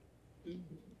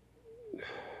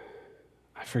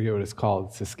I forget what it's called.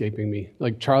 It's escaping me.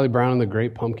 Like Charlie Brown and the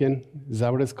Great Pumpkin. Is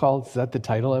that what it's called? Is that the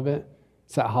title of it?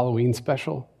 Is that Halloween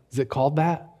special? Is it called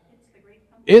that?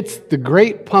 It's the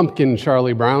Great Pumpkin,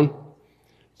 Charlie Brown.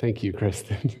 Thank you,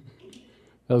 Kristen.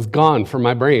 That was gone from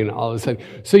my brain all of a sudden.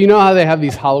 So you know how they have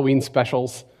these Halloween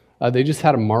specials? They just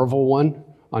had a Marvel one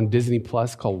on Disney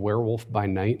Plus called Werewolf by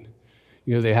Night.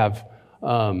 You know,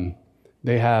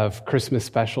 they have Christmas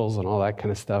specials and all that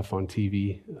kind of stuff on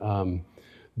TV.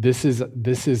 This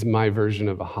is my version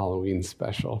of a Halloween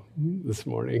special this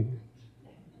morning.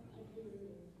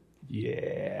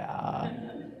 Yeah.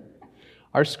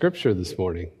 Our scripture this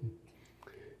morning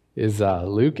is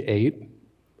Luke 8,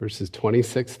 verses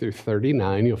 26 through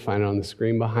 39. You'll find it on the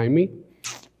screen behind me.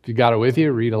 If you got it with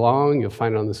you, read along. You'll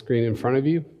find it on the screen in front of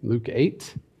you. Luke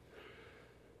 8.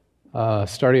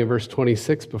 Starting at verse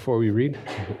 26, before we read,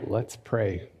 let's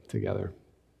pray together.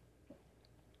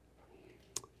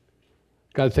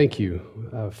 God, thank you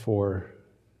for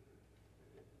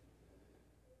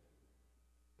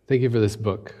this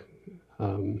book.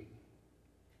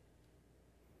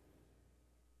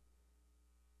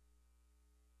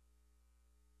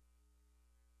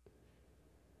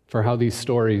 For how these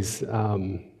stories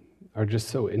are just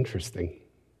so interesting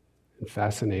and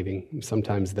fascinating.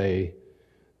 Sometimes they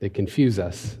confuse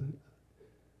us,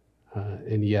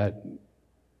 and yet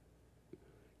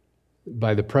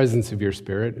by the presence of your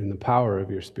Spirit and the power of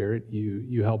your Spirit,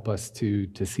 you help us to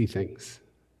see things.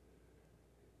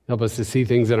 Help us to see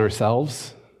things in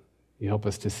ourselves. You help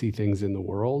us to see things in the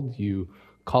world. You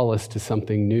call us to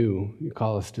something new. You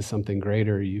call us to something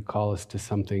greater. You call us to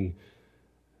something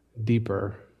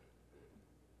deeper.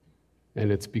 And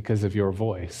it's because of your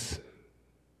voice.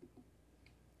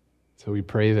 So we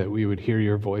pray that we would hear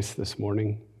your voice this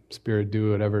morning. Spirit,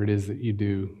 do whatever it is that you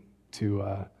do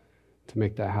to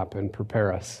make that happen.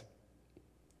 Prepare us.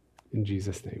 In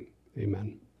Jesus' name,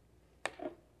 amen.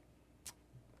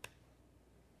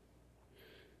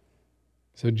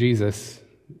 So Jesus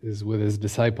is with his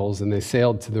disciples, and they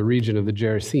sailed to the region of the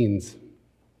Gerasenes,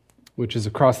 which is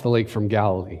across the lake from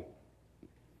Galilee.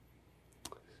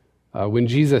 When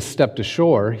Jesus stepped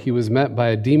ashore, he was met by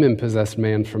a demon-possessed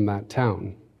man from that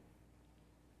town.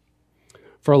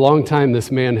 For a long time, this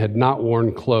man had not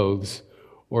worn clothes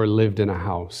or lived in a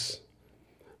house,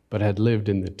 but had lived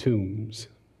in the tombs.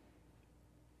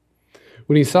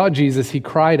 When he saw Jesus, he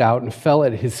cried out and fell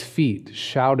at his feet,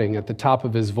 shouting at the top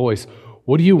of his voice,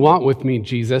 "What do you want with me,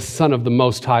 Jesus, Son of the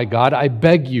Most High God? I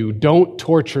beg you, don't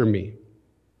torture me."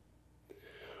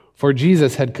 For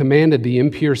Jesus had commanded the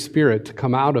impure spirit to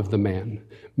come out of the man.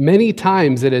 Many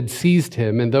times it had seized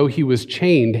him, and though he was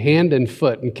chained hand and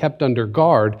foot and kept under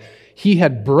guard, he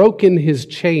had broken his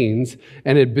chains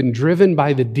and had been driven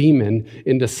by the demon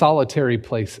into solitary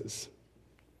places.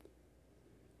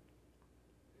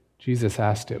 Jesus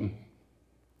asked him,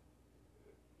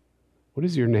 "What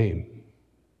is your name?"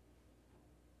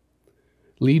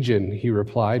 "Legion," he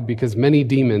replied, because many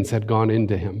demons had gone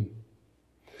into him.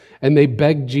 And they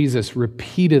begged Jesus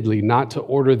repeatedly not to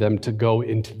order them to go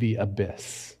into the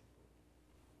abyss.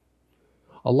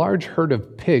 A large herd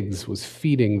of pigs was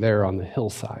feeding there on the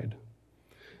hillside.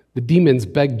 The demons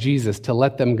begged Jesus to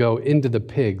let them go into the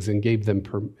pigs, and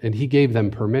he gave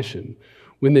them permission.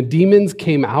 When the demons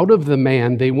came out of the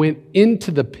man, they went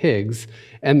into the pigs,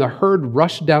 and the herd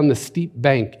rushed down the steep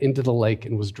bank into the lake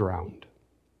and was drowned.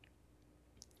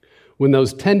 When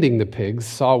those tending the pigs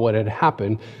saw what had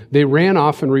happened, they ran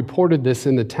off and reported this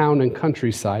in the town and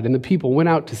countryside, and the people went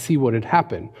out to see what had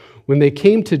happened. When they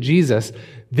came to Jesus,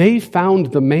 they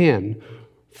found the man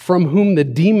from whom the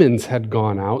demons had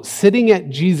gone out, sitting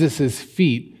at Jesus'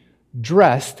 feet,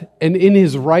 dressed and in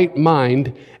his right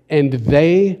mind, and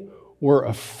they were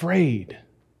afraid.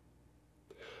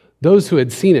 Those who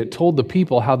had seen it told the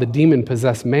people how the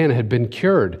demon-possessed man had been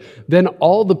cured. Then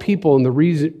all the people in the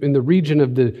region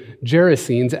of the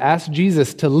Gerasenes asked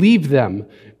Jesus to leave them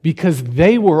because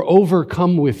they were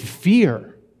overcome with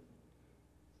fear.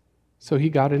 So he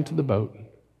got into the boat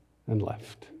and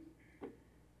left.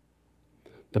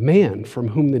 The man from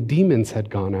whom the demons had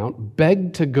gone out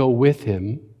begged to go with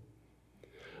him,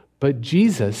 but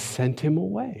Jesus sent him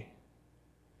away,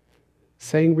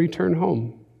 saying, "Return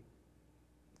home.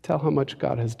 Tell how much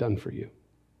God has done for you."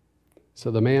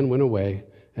 So the man went away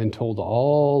and told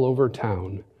all over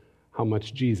town how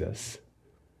much Jesus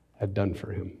had done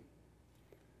for him.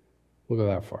 We'll go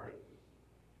that far.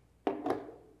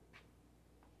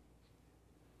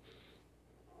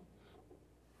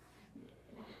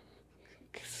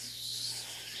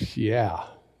 Yeah.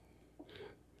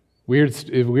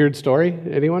 Weird story,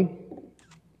 anyone?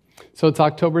 So it's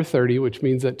October 30, which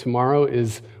means that tomorrow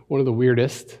is one of the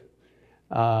weirdest,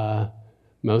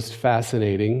 most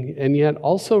fascinating, and yet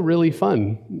also really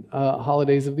fun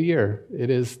holidays of the year. It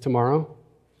is tomorrow,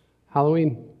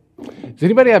 Halloween. Does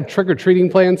anybody have trick-or-treating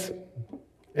plans?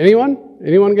 Anyone?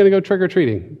 Anyone going to go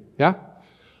trick-or-treating? Yeah?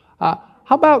 How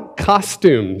about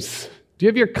costumes? Do you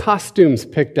have your costumes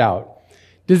picked out?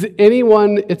 Does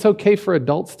anyone, it's okay for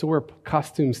adults to wear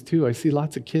costumes too. I see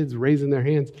lots of kids raising their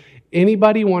hands.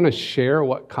 Anybody want to share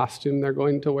what costume they're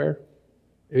going to wear?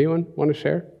 Anyone want to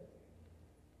share?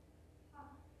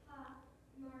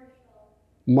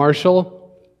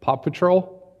 Marshall? Paw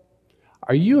Patrol?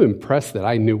 Are you impressed that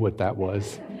I knew what that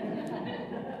was?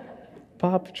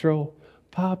 Paw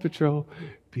Patrol,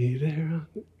 be there.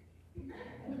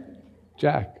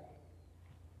 Jack.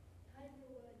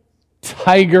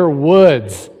 Tiger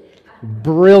Woods.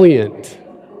 Brilliant.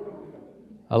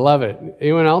 I love it.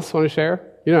 Anyone else want to share?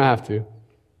 You don't have to.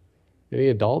 Any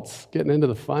adults getting into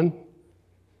the fun?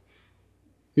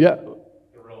 Yeah.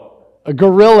 A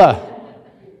gorilla.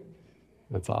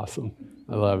 That's awesome.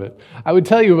 I love it. I would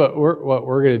tell you what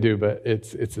we're going to do, but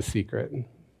it's a secret.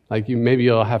 Like maybe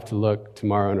you'll have to look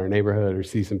tomorrow in our neighborhood or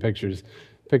see some pictures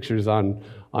on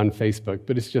Facebook.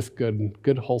 But it's just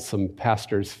good wholesome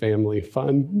pastor's family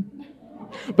fun.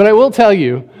 But I will tell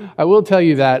you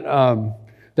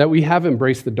that we have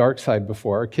embraced the dark side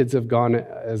before. Our kids have gone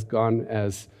as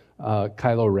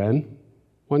Kylo Ren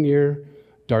one year,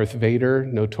 Darth Vader,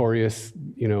 notorious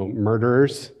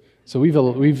murderers. So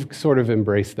we've sort of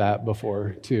embraced that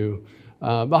before too.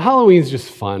 But Halloween's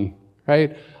just fun,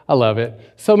 right? I love it.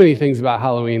 So many things about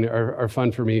Halloween are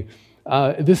fun for me.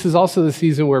 This is also the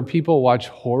season where people watch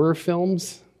horror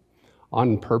films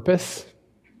on purpose.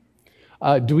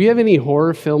 Do we have any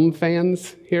horror film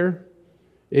fans here?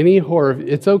 Any horror?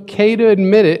 It's okay to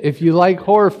admit it if you like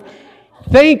horror.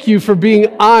 Thank you for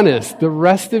being honest. The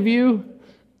rest of you,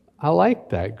 I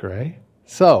like that, Gray.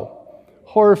 So,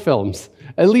 horror films.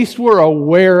 At least we're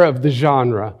aware of the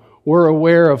genre. We're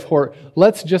aware of horror.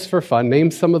 Let's just for fun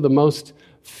name some of the most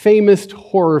famous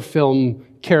horror film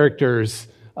characters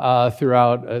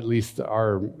throughout at least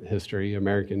our history,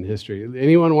 American history.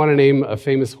 Anyone want to name a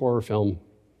famous horror film?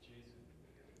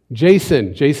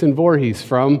 Jason Voorhees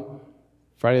from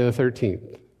Friday the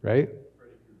 13th, right?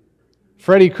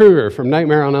 Freddy Krueger from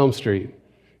Nightmare on Elm Street.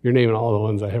 You're naming all the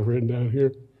ones I have written down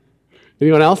here.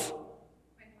 Anyone else?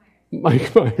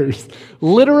 Mike Myers.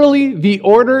 Literally the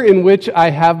order in which I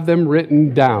have them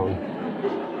written down.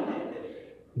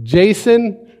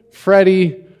 Jason,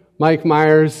 Freddy, Mike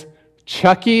Myers,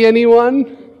 Chucky,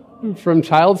 anyone from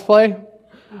Child's Play?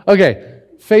 Okay,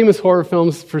 famous horror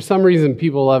films. For some reason,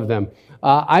 people love them.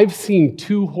 I've seen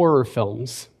 2 horror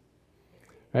films,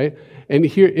 right? And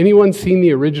here, anyone seen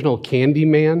the original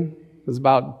Candyman? It was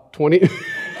about 20...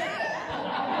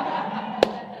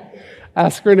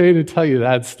 Ask Renee to tell you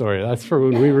that story. That's for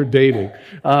when we were dating.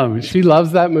 She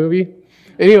loves that movie.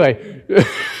 Anyway.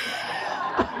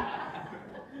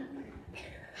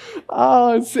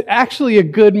 It's actually a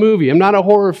good movie. I'm not a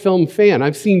horror film fan.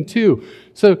 I've seen 2.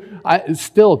 So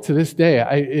still, to this day,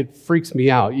 it freaks me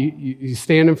out. You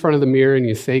stand in front of the mirror and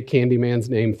you say Candyman's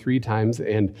name 3 times,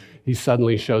 and he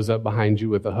suddenly shows up behind you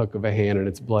with a hook of a hand, and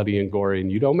it's bloody and gory,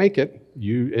 and you don't make it.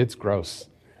 It's gross.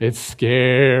 It's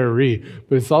scary,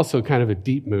 but it's also kind of a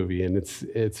deep movie, and it's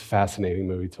a fascinating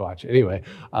movie to watch. Anyway,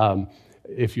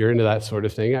 if you're into that sort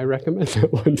of thing, I recommend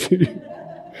that one to you.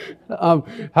 How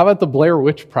about the Blair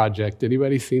Witch Project?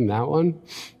 Anybody seen that one?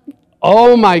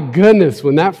 Oh my goodness,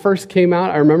 when that first came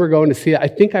out, I remember going to see it. I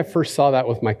think I first saw that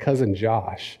with my cousin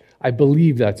Josh. I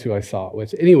believe that's who I saw it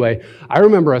with. Anyway, I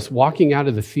remember us walking out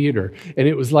of the theater, and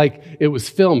it was like it was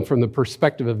filmed from the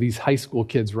perspective of these high school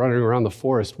kids running around the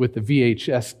forest with the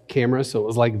VHS camera, so it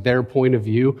was like their point of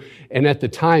view. And at the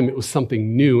time, it was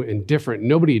something new and different.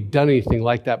 Nobody had done anything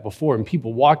like that before, and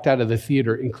people walked out of the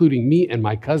theater, including me and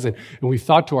my cousin, and we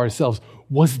thought to ourselves,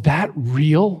 was that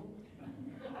real?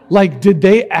 Like, did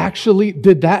that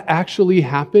actually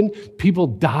happen? People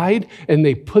died and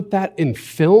they put that in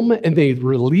film and they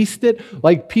released it?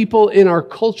 Like, people in our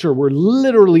culture were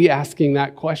literally asking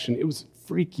that question. It was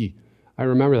freaky. I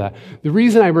remember that. The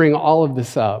reason I bring all of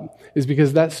this up is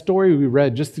because that story we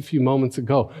read just a few moments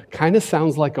ago kind of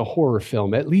sounds like a horror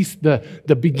film, at least the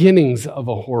beginnings of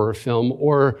a horror film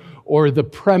or the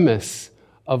premise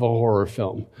of a horror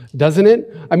film, doesn't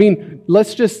it? I mean,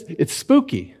 it's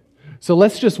spooky. So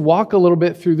let's just walk a little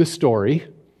bit through the story,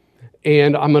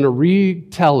 and I'm going to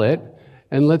retell it,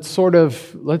 and let's sort of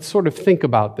think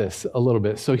about this a little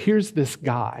bit. So here's this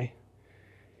guy.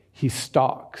 He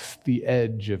stalks the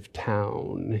edge of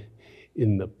town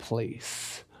in the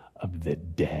place of the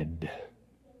dead.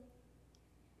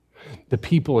 The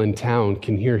people in town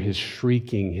can hear his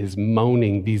shrieking, his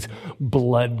moaning, these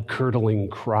blood-curdling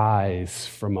cries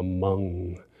from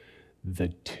among the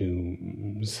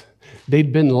tombs.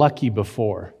 They'd been lucky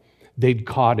before. They'd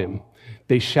caught him.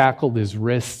 They shackled his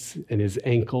wrists and his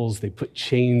ankles. They put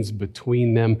chains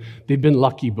between them. They'd been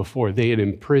lucky before. They had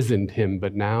imprisoned him,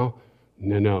 but now,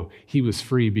 no. He was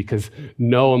free because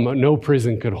no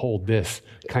prison could hold this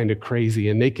kind of crazy.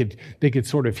 And they could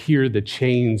sort of hear the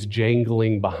chains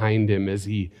jangling behind him as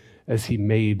he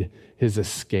made his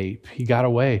escape. He got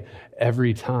away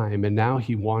every time, and now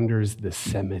he wanders the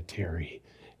cemetery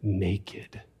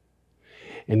naked.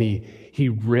 And he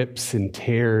rips and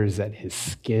tears at his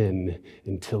skin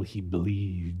until he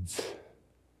bleeds.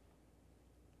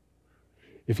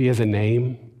 If he has a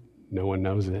name, no one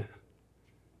knows it.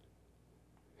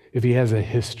 If he has a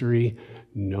history,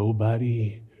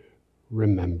 nobody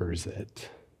remembers it.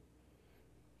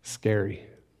 Scary,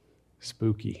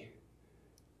 spooky,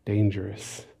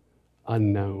 dangerous,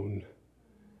 unknown,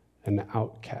 an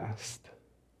outcast,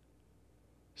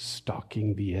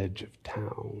 stalking the edge of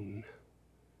town.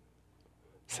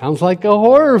 Sounds like a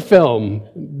horror film,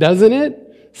 doesn't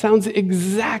it? Sounds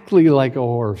exactly like a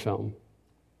horror film.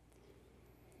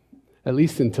 At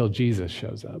least until Jesus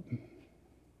shows up.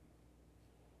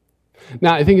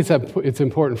 Now, I think it's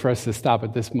important for us to stop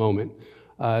at this moment,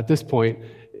 at this point,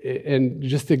 and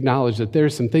just acknowledge that there are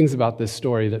some things about this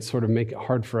story that sort of make it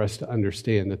hard for us to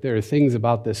understand, that there are things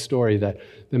about this story that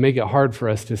make it hard for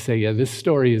us to say, yeah, this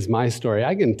story is my story.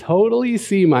 I can totally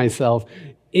see myself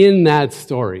in that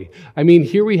story. I mean,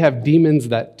 here we have demons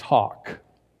that talk.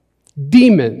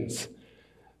 Demons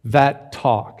that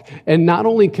talk. And not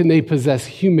only can they possess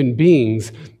human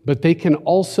beings, but they can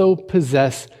also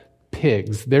possess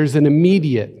pigs. There's an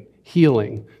immediate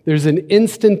healing. There's an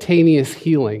instantaneous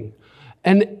healing.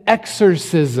 An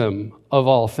exorcism of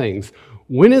all things.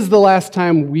 When is the last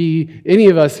time any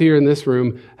of us here in this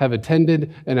room, have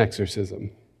attended an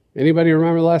exorcism? Anybody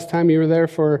remember the last time you were there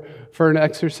for an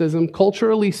exorcism?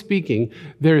 Culturally speaking,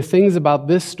 there are things about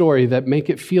this story that make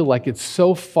it feel like it's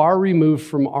so far removed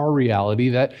from our reality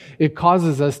that it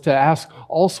causes us to ask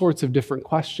all sorts of different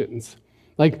questions.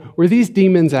 Like, were these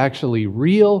demons actually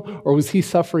real, or was he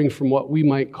suffering from what we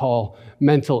might call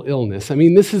mental illness? I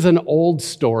mean, this is an old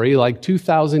story, like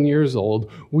 2,000 years old.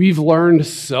 We've learned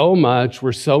so much.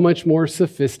 We're so much more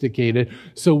sophisticated.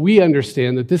 So we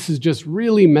understand that this is just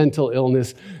really mental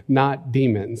illness, not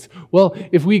demons. Well,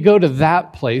 if we go to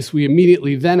that place, we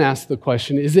immediately then ask the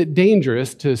question, is it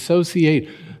dangerous to associate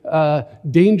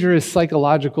dangerous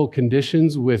psychological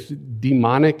conditions with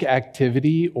demonic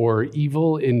activity or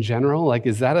evil in general? Like,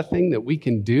 is that a thing that we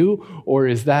can do, or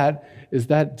is that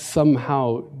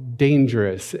somehow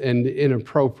dangerous and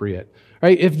inappropriate?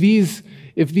 Right? If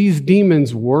these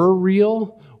demons were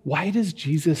real, why does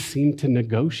Jesus seem to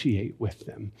negotiate with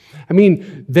them? I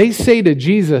mean, they say to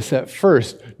Jesus at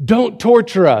first, "Don't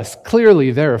torture us."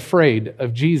 Clearly, they're afraid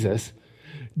of Jesus.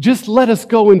 Just let us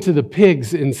go into the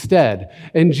pigs instead.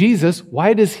 And Jesus,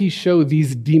 why does he show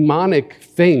these demonic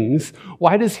things?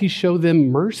 Why does he show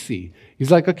them mercy?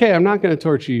 He's like, okay, I'm not going to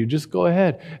torture you. Just go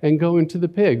ahead and go into the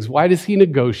pigs. Why does he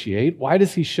negotiate? Why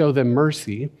does he show them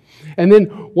mercy? And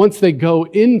then once they go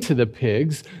into the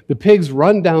pigs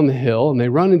run down the hill and they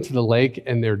run into the lake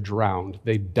and they're drowned.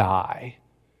 They die.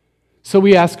 So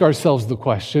we ask ourselves the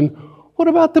question, what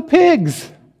about the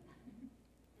pigs?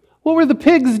 What were the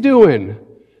pigs doing?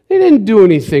 They didn't do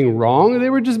anything wrong. They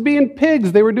were just being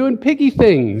pigs. They were doing piggy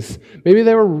things. Maybe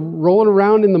they were rolling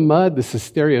around in the mud. This is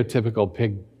stereotypical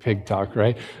pig talk,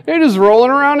 right? They're just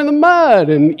rolling around in the mud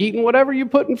and eating whatever you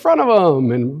put in front of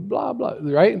them and blah, blah,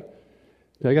 right?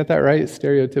 Did I got that right?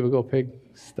 Stereotypical pig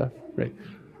stuff, right?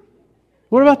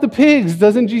 What about the pigs?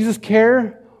 Doesn't Jesus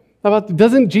care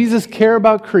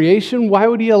about creation? Why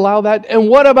would he allow that? And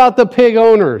what about the pig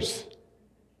owners?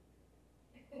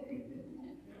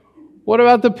 What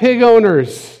about the pig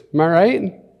owners? Am I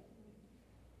right?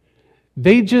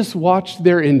 They just watched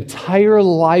their entire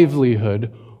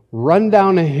livelihood run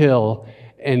down a hill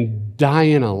and die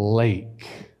in a lake.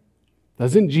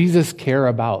 Doesn't Jesus care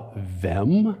about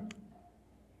them?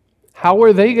 How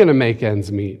are they going to make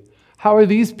ends meet? How are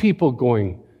these people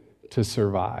going to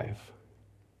survive?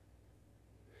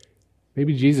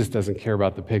 Maybe Jesus doesn't care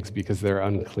about the pigs because they're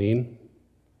unclean.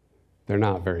 They're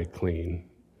not very clean.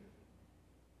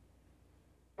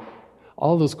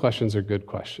 All those questions are good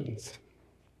questions.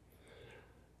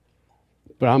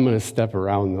 But I'm going to step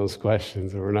around those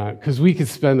questions, or we're not, because we could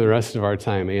spend the rest of our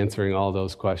time answering all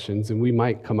those questions, and we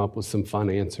might come up with some fun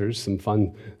answers, some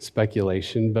fun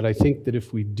speculation. But I think that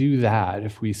if we do that,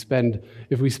 if we spend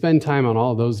time on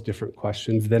all those different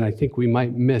questions, then I think we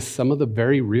might miss some of the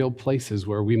very real places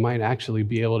where we might actually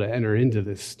be able to enter into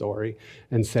this story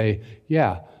and say,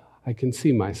 yeah, I can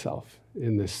see myself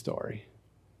in this story.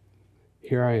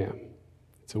 Here I am.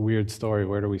 It's a weird story.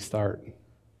 Where do we start?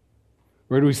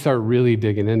 Where do we start really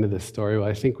digging into this story? Well,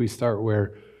 I think we start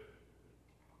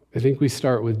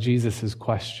with Jesus'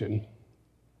 question.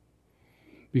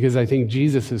 Because I think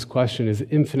Jesus' question is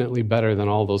infinitely better than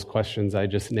all those questions I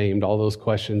just named, all those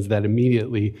questions that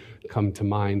immediately come to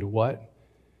mind. What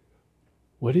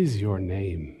is your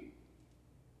name?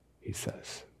 He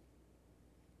says.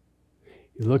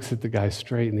 He looks at the guy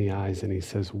straight in the eyes and he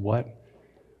says, What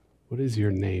is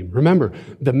your name? Remember,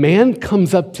 the man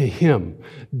comes up to him,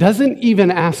 doesn't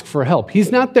even ask for help.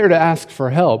 He's not there to ask for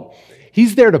help.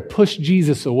 He's there to push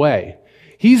Jesus away.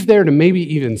 He's there to maybe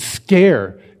even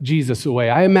scare Jesus away.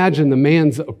 I imagine the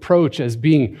man's approach as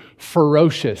being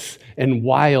ferocious and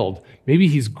wild. Maybe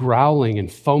he's growling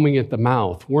and foaming at the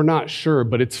mouth. We're not sure,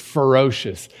 but it's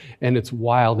ferocious and it's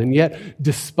wild. And yet,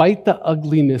 despite the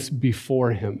ugliness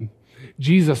before him,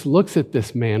 Jesus looks at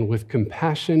this man with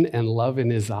compassion and love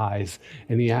in his eyes,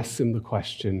 and he asks him the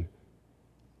question,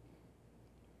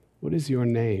 what is your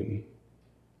name?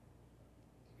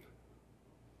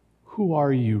 Who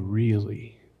are you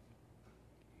really?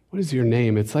 What is your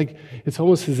name? It's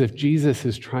almost as if Jesus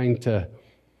is trying to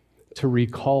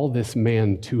recall this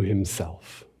man to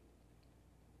himself.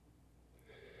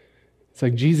 It's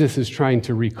like Jesus is trying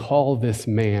to recall this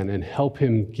man and help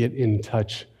him get in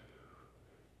touch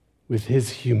with his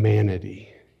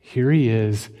humanity. Here he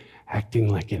is acting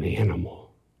like an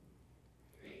animal.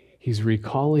 He's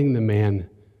recalling the man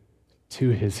to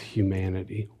his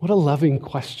humanity. What a loving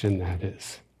question that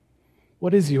is.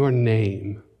 What is your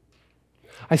name?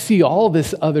 I see all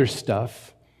this other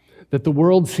stuff that the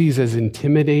world sees as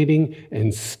intimidating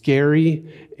and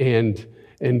scary and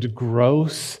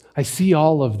gross. I see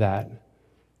all of that.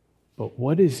 But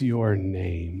what is your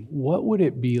name? What would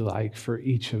it be like for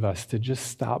each of us to just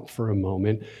stop for a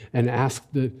moment and ask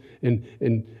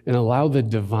and allow the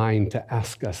divine to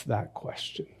ask us that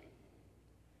question?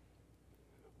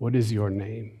 What is your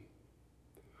name?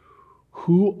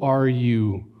 Who are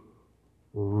you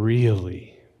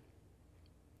really?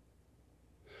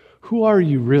 Who are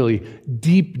you really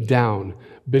deep down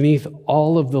beneath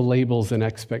all of the labels and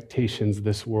expectations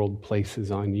this world places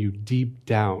on you? Deep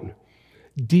down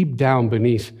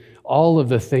beneath all of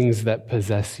the things that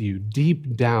possess you,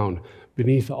 deep down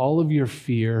beneath all of your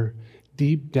fear,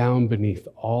 deep down beneath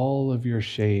all of your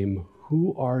shame,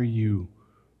 who are you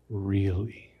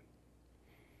really?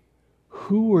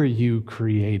 Who were you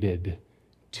created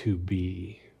to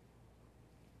be?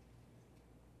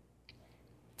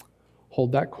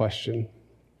 Hold that question.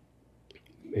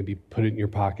 Maybe put it in your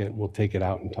pocket and we'll take it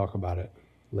out and talk about it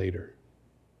later.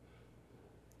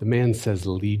 The man says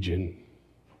legion,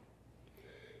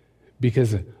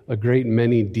 because a great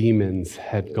many demons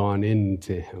had gone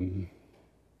into him.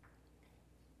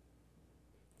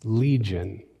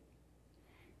 Legion,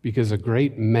 because a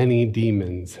great many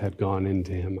demons had gone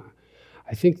into him.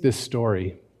 I think this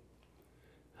story,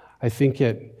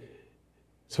 it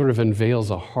sort of unveils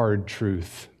a hard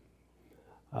truth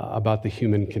about the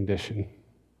human condition.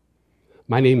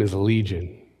 My name is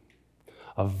Legion,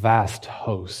 a vast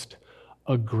host,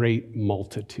 a great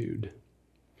multitude.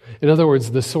 In other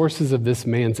words, the sources of this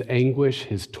man's anguish,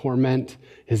 his torment,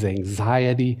 his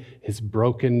anxiety, his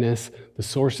brokenness, the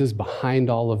sources behind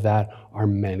all of that are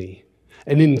many.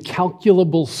 An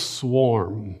incalculable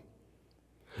swarm.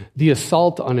 The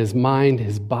assault on his mind,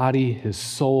 his body, his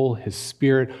soul, his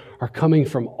spirit are coming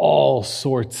from all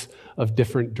sorts of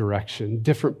different directions,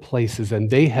 different places, and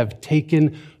they have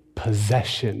taken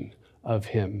possession of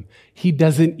him. He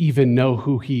doesn't even know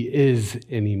who he is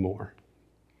anymore.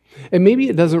 And maybe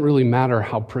it doesn't really matter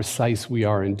how precise we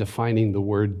are in defining the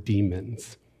word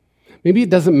demons. Maybe it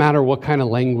doesn't matter what kind of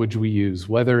language we use,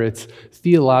 whether it's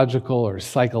theological or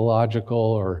psychological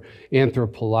or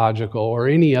anthropological or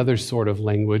any other sort of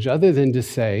language, other than to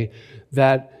say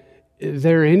that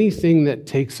they're anything that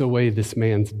takes away this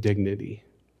man's dignity,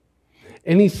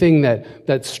 anything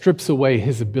that strips away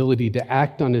his ability to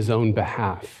act on his own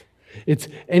behalf. It's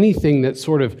anything that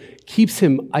sort of keeps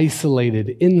him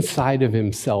isolated inside of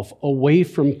himself, away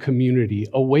from community,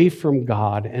 away from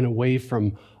God, and away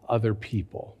from other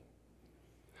people.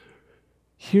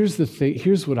 Here's the thing.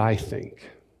 Here's what I think.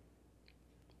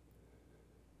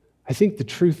 I think the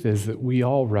truth is that we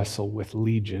all wrestle with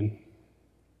legion.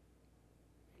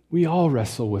 We all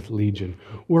wrestle with legion.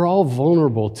 We're all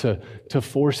vulnerable to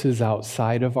forces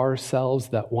outside of ourselves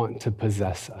that want to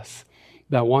possess us,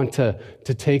 that want to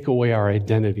take away our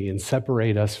identity and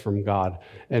separate us from God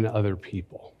and other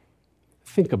people.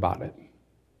 Think about it.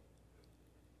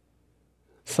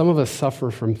 Some of us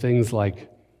suffer from things like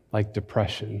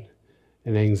depression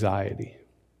and anxiety.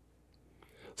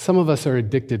 Some of us are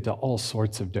addicted to all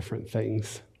sorts of different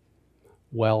things: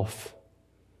 wealth,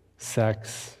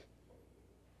 sex,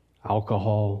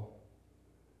 alcohol,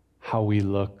 how we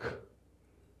look.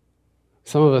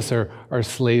 Some of us are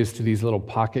slaves to these little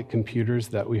pocket computers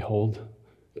that we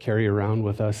carry around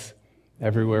with us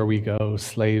everywhere we go,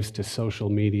 slaves to social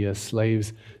media,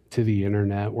 slaves to the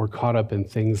internet. We're caught up in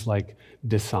things like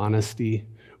dishonesty.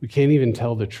 We can't even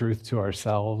tell the truth to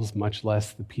ourselves, much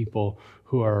less the people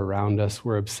who are around us.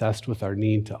 We're obsessed with our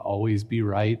need to always be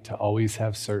right, to always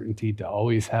have certainty, to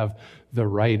always have the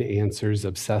right answers,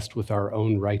 obsessed with our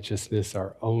own righteousness,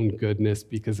 our own goodness,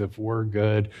 because if we're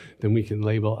good, then we can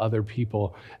label other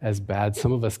people as bad.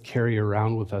 Some of us carry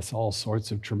around with us all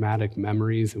sorts of traumatic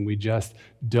memories, and we just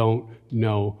don't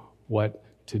know what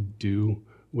to do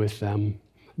with them.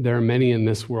 There are many in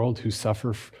this world who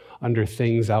suffer under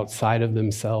things outside of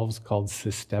themselves called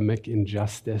systemic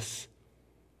injustice.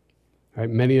 Right?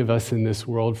 Many of us in this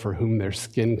world for whom their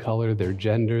skin color, their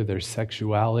gender, their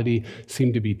sexuality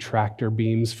seem to be tractor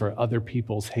beams for other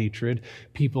people's hatred.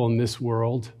 People in this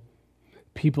world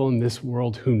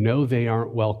who know they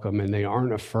aren't welcome and they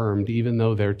aren't affirmed, even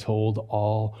though they're told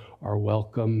all are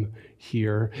welcome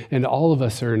here. And all of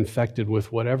us are infected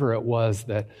with whatever it was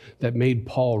that made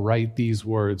Paul write these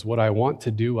words: what I want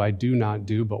to do, I do not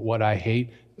do, but what I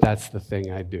hate, that's the thing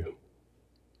I do.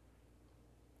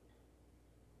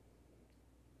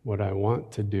 What I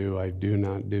want to do, I do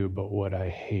not do, but what I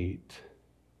hate,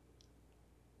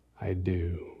 I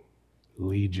do.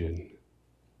 Legion.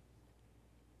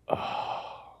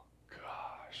 Oh,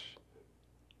 gosh.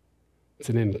 It's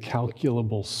an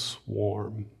incalculable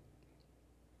swarm.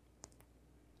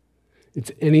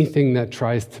 It's anything that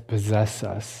tries to possess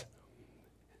us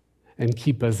and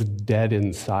keep us dead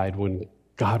inside when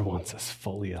God wants us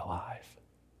fully alive.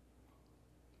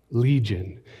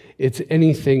 Legion. It's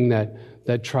anything that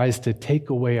tries to take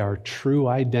away our true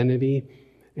identity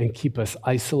and keep us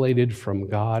isolated from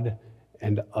God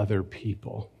and other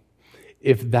people.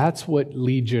 If that's what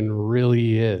legion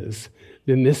really is,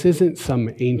 then this isn't some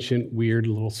ancient, weird,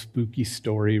 little spooky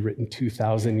story written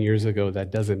 2,000 years ago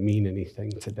that doesn't mean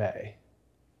anything today.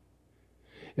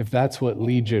 If that's what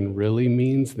legion really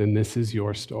means, then this is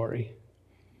your story.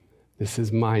 This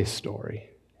is my story.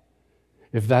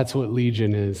 If that's what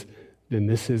legion is, then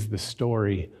this is the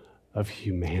story of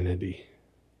humanity.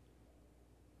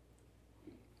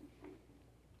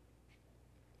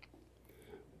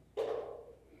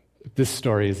 But this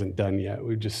story isn't done yet.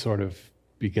 We've just sort of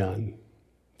begun.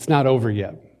 It's not over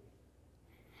yet.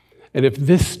 And if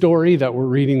this story that we're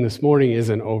reading this morning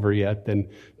isn't over yet, then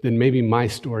maybe my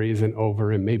story isn't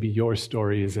over, and maybe your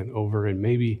story isn't over, and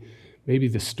maybe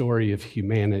the story of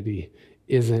humanity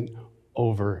isn't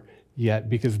over yet,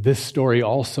 because this story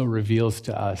also reveals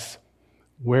to us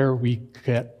where we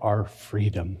get our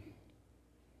freedom.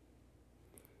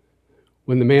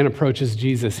 When the man approaches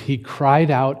Jesus, he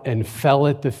cried out and fell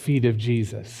at the feet of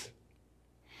Jesus.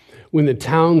 When the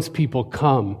townspeople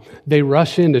come, they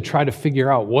rush in to try to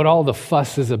figure out what all the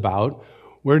fuss is about.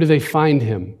 Where do they find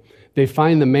him? They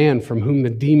find the man from whom the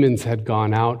demons had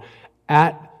gone out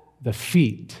at the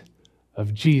feet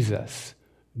of Jesus,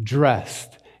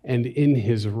 dressed and in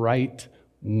his right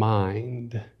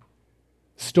mind.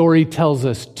 Story tells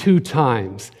us 2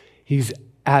 times he's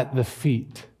at the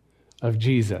feet of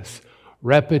Jesus.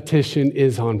 Repetition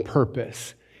is on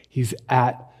purpose. He's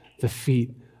at the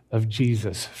feet of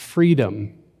Jesus.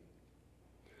 Freedom.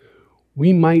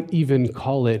 We might even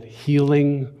call it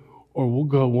healing, or we'll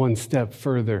go one step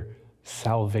further,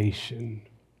 salvation.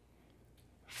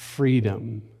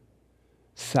 Freedom,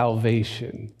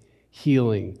 salvation,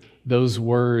 healing. Those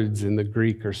words in the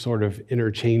Greek are sort of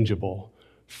interchangeable.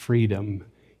 Freedom,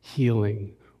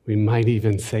 healing, we might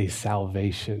even say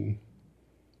salvation,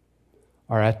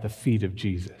 are at the feet of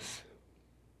Jesus.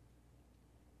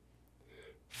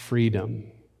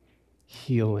 Freedom,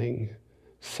 healing,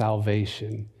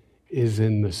 salvation is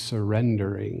in the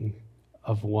surrendering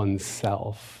of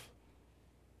oneself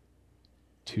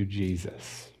to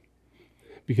Jesus.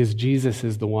 Because Jesus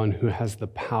is the one who has the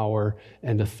power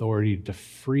and authority to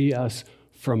free us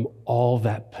from all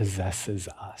that possesses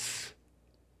us.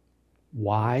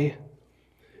 Why?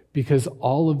 Because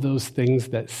all of those things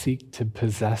that seek to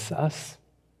possess us,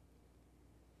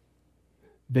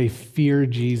 they fear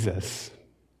Jesus.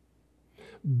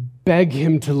 beg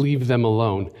him to leave them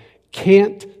alone,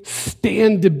 can't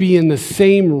stand to be in the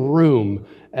same room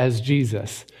as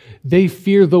Jesus. They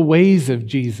fear the ways of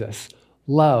Jesus: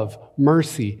 love,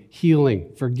 mercy,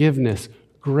 healing, forgiveness,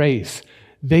 grace.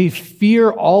 They fear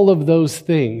all of those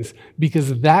things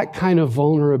because that kind of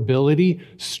vulnerability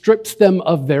strips them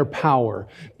of their power.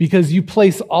 Because you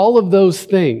place all of those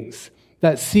things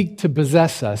that seek to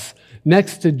possess us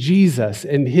next to Jesus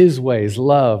and his ways: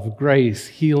 love, grace,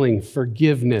 healing,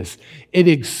 forgiveness. It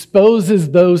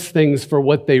exposes those things for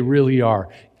what they really are: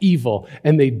 evil,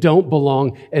 and they don't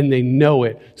belong, and they know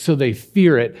it, so they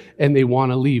fear it, and they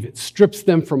want to leave. It strips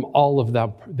them from all of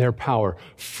their power.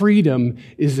 Freedom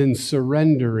is in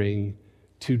surrendering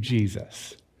to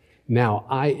Jesus. Now,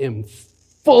 I am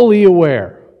fully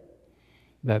aware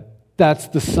that that's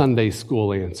the Sunday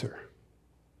school answer.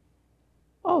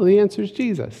 Oh, the answer is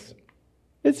Jesus.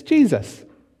 It's Jesus.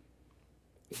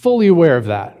 Fully aware of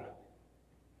that.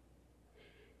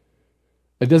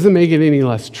 It doesn't make it any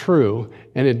less true,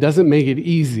 and it doesn't make it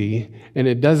easy, and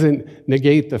it doesn't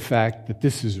negate the fact that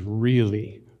this is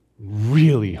really,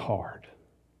 really hard.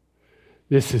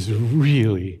 This is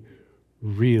really,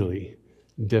 really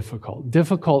difficult.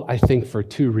 Difficult, I think, for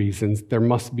two reasons. There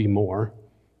must be more.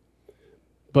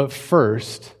 But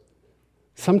first,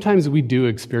 sometimes we do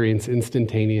experience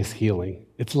instantaneous healing.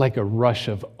 It's like a rush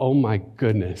of, oh my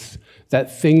goodness,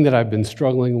 that thing that I've been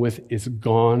struggling with is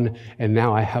gone, and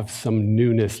now I have some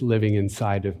newness living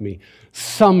inside of me.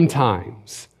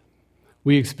 Sometimes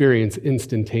we experience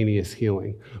instantaneous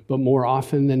healing, but more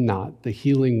often than not, the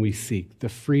healing we seek, the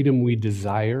freedom we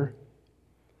desire,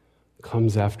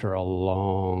 comes after a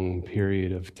long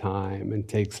period of time and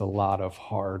takes a lot of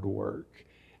hard work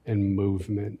and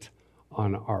movement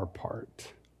on our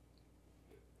part.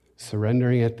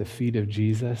 Surrendering at the feet of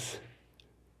Jesus,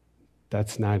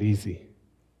 that's not easy.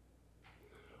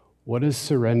 What does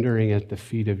surrendering at the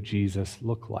feet of Jesus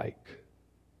look like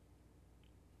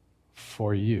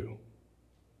for you?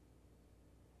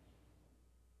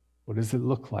 What does it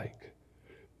look like?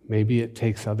 Maybe it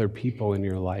takes other people in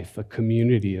your life, a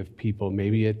community of people.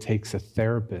 Maybe it takes a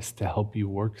therapist to help you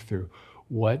work through.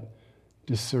 What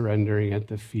does surrendering at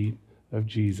the feet of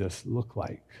Jesus look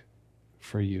like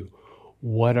for you?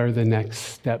 What are the next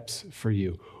steps for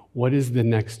you? What is the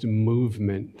next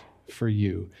movement for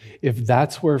you? If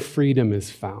that's where freedom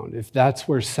is found, if that's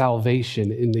where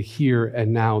salvation in the here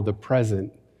and now, the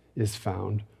present, is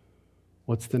found,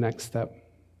 what's the next step?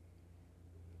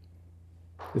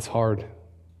 It's hard.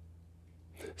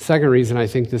 Second reason I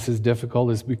think this is difficult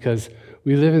is because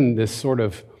we live in this sort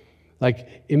of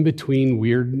like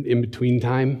weird in-between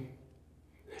time.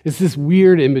 It's this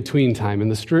weird in-between time, and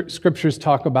the scriptures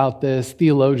talk about this,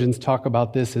 theologians talk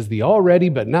about this as the already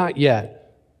but not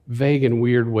yet. Vague and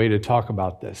weird way to talk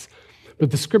about this. But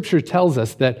the scripture tells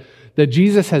us that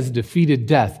Jesus has defeated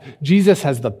death. Jesus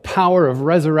has the power of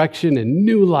resurrection and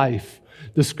new life.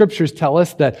 The scriptures tell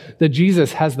us that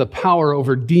Jesus has the power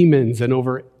over demons and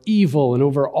over evil and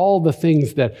over all the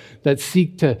things that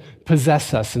seek to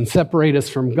possess us and separate us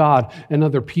from God and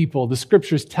other people. The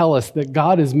scriptures tell us that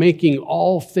God is making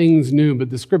all things new, but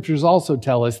the scriptures also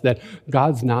tell us that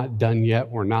God's not done yet.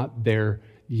 We're not there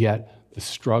yet. The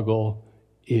struggle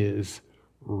is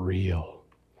real.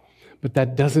 But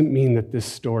that doesn't mean that this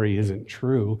story isn't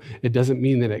true. It doesn't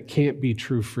mean that it can't be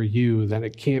true for you, that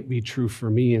it can't be true for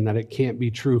me, and that it can't be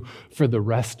true for the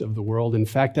rest of the world. In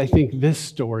fact, I think this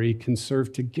story can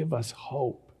serve to give us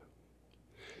hope.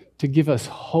 To give us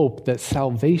hope that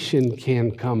salvation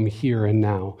can come here and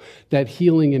now, that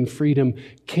healing and freedom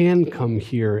can come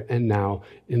here and now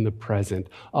in the present.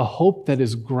 A hope that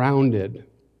is grounded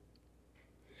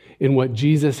in what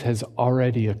Jesus has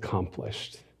already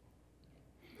accomplished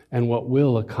and what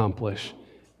will accomplish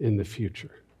in the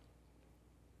future.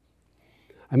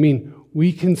 I mean,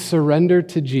 we can surrender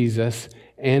to Jesus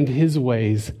and his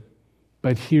ways,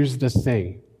 but here's the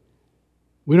thing.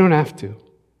 We don't have to.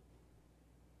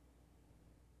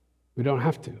 We don't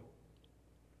have to.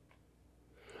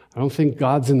 I don't think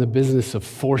God's in the business of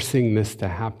forcing this to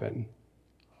happen.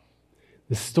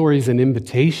 This story is an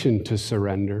invitation to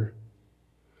surrender,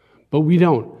 but we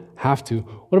don't have to.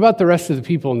 What about the rest of the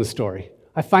people in the story?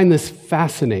 I find this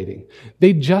fascinating.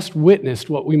 They just witnessed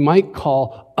what we might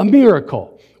call a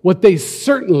miracle, what they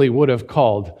certainly would have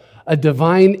called a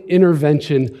divine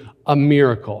intervention, a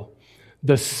miracle.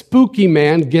 The spooky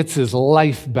man gets his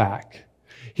life back.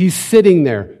 He's sitting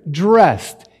there,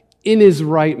 dressed, in his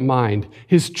right mind.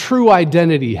 His true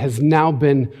identity has now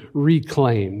been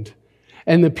reclaimed.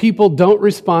 And the people don't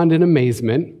respond in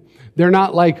amazement. They're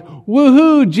not like,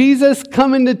 woohoo, Jesus,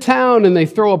 come into town, and they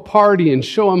throw a party and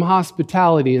show him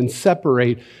hospitality and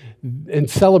separate. and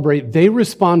celebrate, they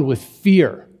respond with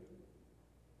fear.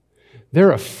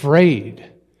 They're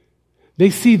afraid. They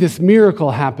see this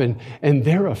miracle happen and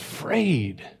they're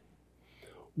afraid.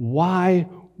 Why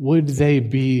would they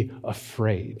be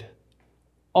afraid?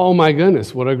 Oh my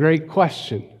goodness, what a great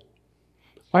question.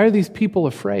 Why are these people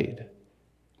afraid?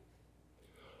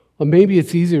 Well, maybe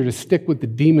it's easier to stick with the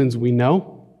demons we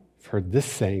know. I've heard this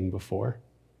saying before,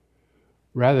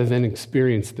 rather than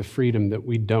experience the freedom that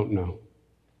we don't know.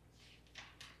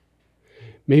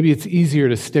 Maybe it's easier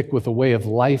to stick with a way of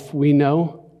life we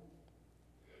know,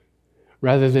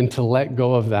 rather than to let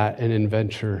go of that and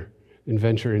venture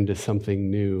into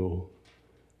something new,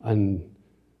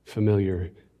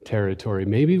 unfamiliar territory.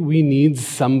 Maybe we need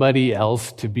somebody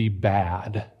else to be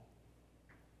bad,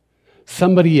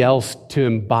 somebody else to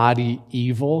embody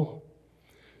evil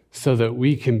so that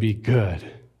we can be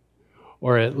good,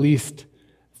 or at least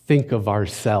think of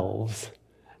ourselves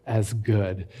as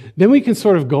good. Then we can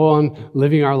sort of go on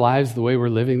living our lives the way we're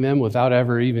living them without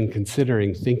ever even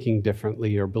considering thinking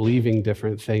differently or believing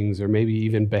different things or maybe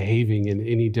even behaving in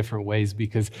any different ways,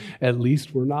 because at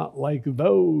least we're not like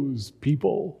those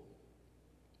people.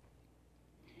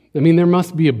 I mean, there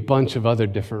must be a bunch of other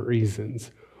different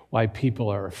reasons why people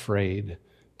are afraid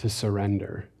to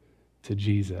surrender to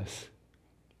Jesus.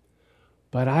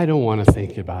 But I don't want to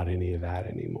think about any of that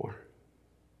anymore.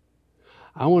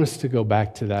 I want us to go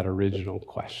back to that original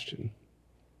question.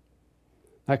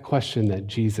 That question that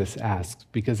Jesus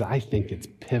asked, because I think it's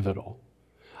pivotal.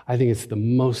 I think it's the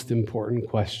most important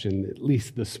question, at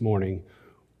least this morning,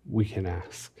 we can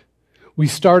ask. We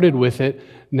started with it.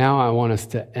 Now I want us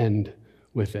to end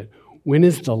with it. When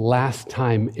is the last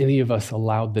time any of us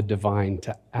allowed the divine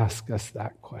to ask us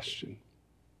that question?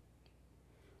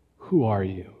 Who are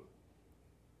you,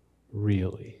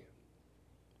 really?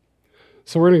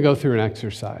 So we're going to go through an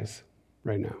exercise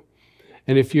right now.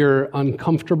 And if you're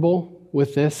uncomfortable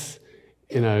with this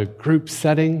in a group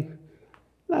setting,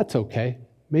 that's okay.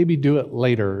 Maybe do it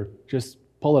later. Just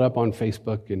pull it up on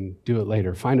Facebook and do it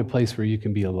later. Find a place where you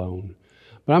can be alone.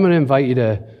 But I'm going to invite you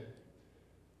to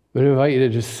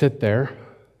just sit there,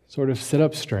 sort of sit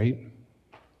up straight.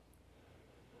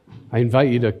 I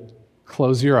invite you to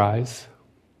close your eyes.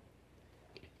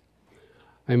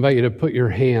 I invite you to put your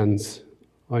hands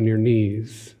on your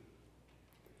knees.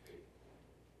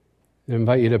 I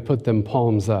invite you to put them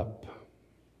palms up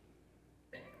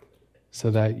so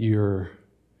that you're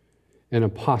in a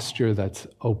posture that's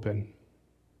open.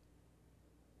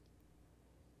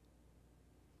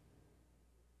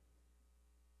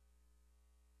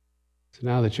 So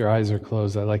now that your eyes are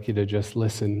closed, I'd like you to just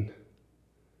listen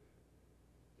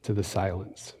to the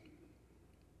silence.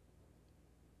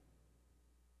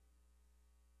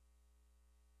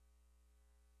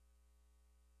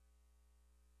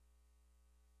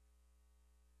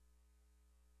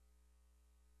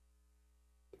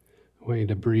 I want you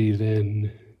to breathe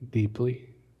in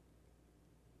deeply,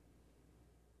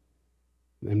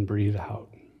 then breathe out.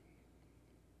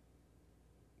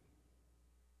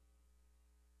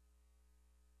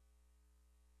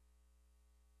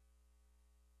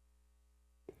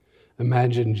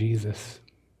 Imagine Jesus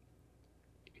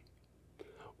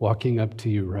walking up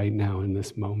to you right now in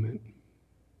this moment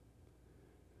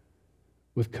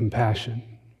with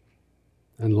compassion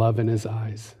and love in his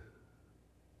eyes.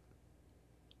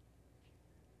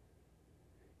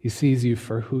 He sees you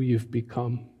for who you've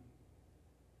become.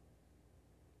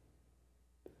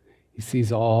 He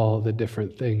sees all the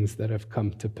different things that have come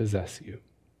to possess you.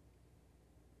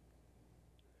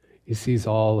 He sees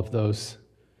all of those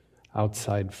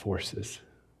outside forces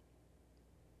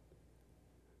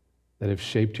that have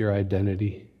shaped your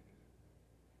identity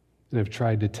and have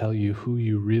tried to tell you who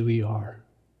you really are.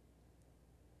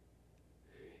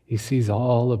 He sees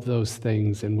all of those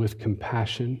things, and with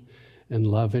compassion and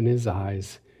love in his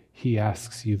eyes, he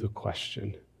asks you the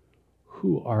question,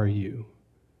 who are you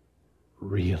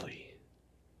really?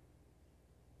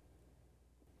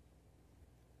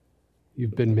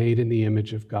 You've been made in the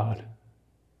image of God.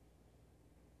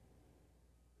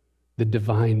 The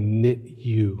divine knit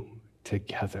you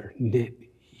together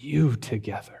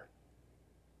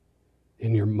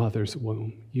in your mother's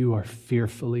womb. You are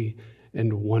fearfully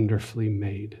and wonderfully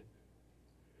made.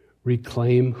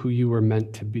 Reclaim who you were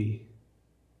meant to be.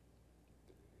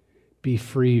 Be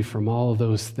free from all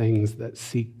those things that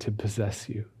seek to possess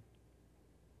you.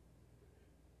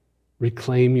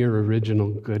 Reclaim your original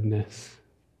goodness.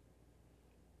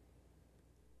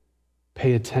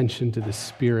 Pay attention to the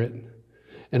Spirit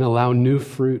and allow new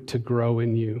fruit to grow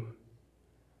in you.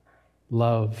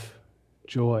 Love,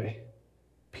 joy,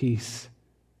 peace,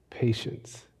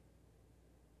 patience,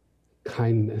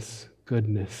 kindness,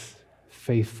 goodness,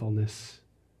 faithfulness,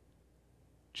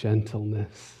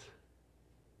 gentleness,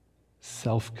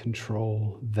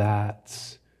 self-control.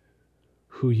 That's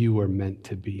who you were meant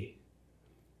to be.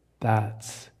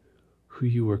 That's who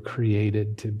you were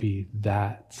created to be.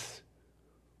 That's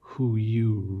who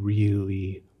you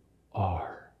really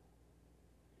are.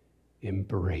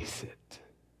 Embrace it.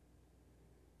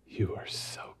 You are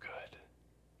so good.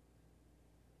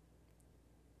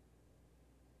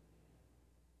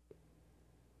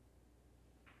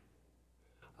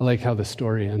 I like how the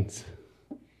story ends.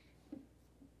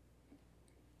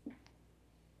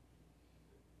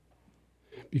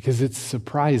 Because it's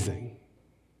surprising.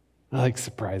 I like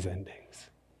surprise endings.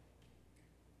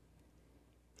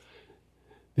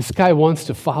 This guy wants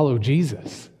to follow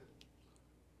Jesus.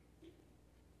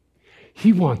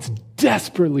 He wants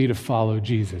desperately to follow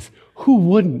Jesus. Who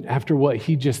wouldn't after what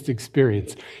he just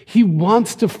experienced? He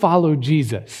wants to follow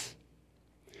Jesus.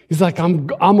 He's like, I'm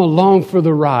along for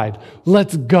the ride.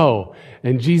 Let's go.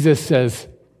 And Jesus says,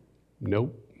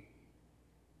 nope.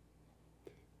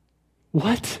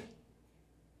 What?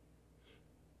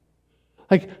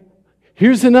 Like,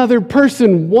 here's another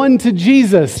person, one to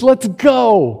Jesus. Let's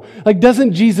go. Like,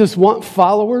 doesn't Jesus want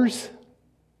followers?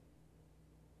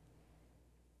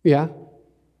 Yeah.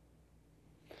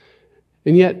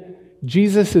 And yet,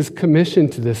 Jesus' commission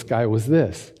to this guy was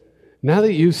this. Now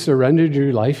that you've surrendered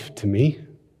your life to me,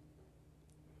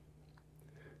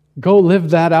 go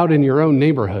live that out in your own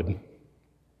neighborhood.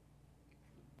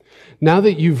 Now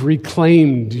that you've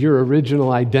reclaimed your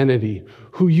original identity,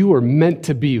 who you were meant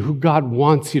to be, who God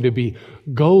wants you to be,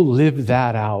 go live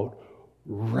that out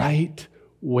right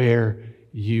where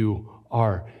you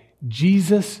are.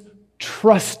 Jesus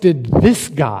trusted this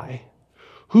guy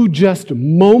who just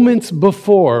moments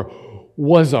before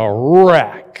was a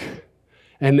wreck,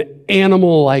 an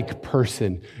animal-like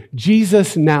person.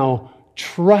 Jesus now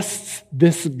trusts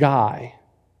this guy,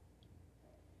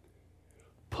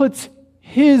 puts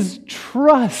his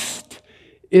trust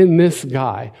in this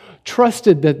guy,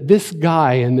 trusted that this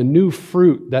guy and the new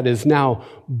fruit that is now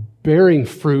bearing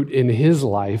fruit in his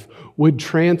life would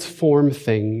transform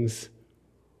things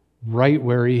right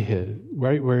where he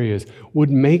is, would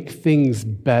make things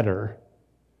better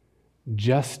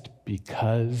just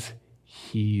because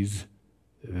he's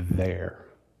there.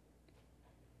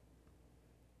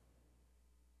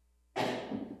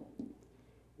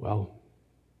 Well,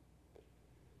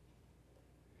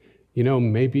 you know,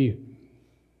 maybe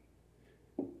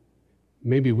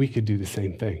we could do the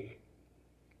same thing.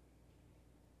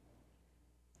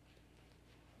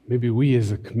 Maybe we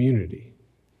as a community,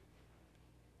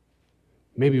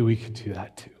 maybe we could do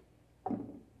that too.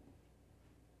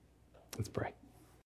 Let's pray.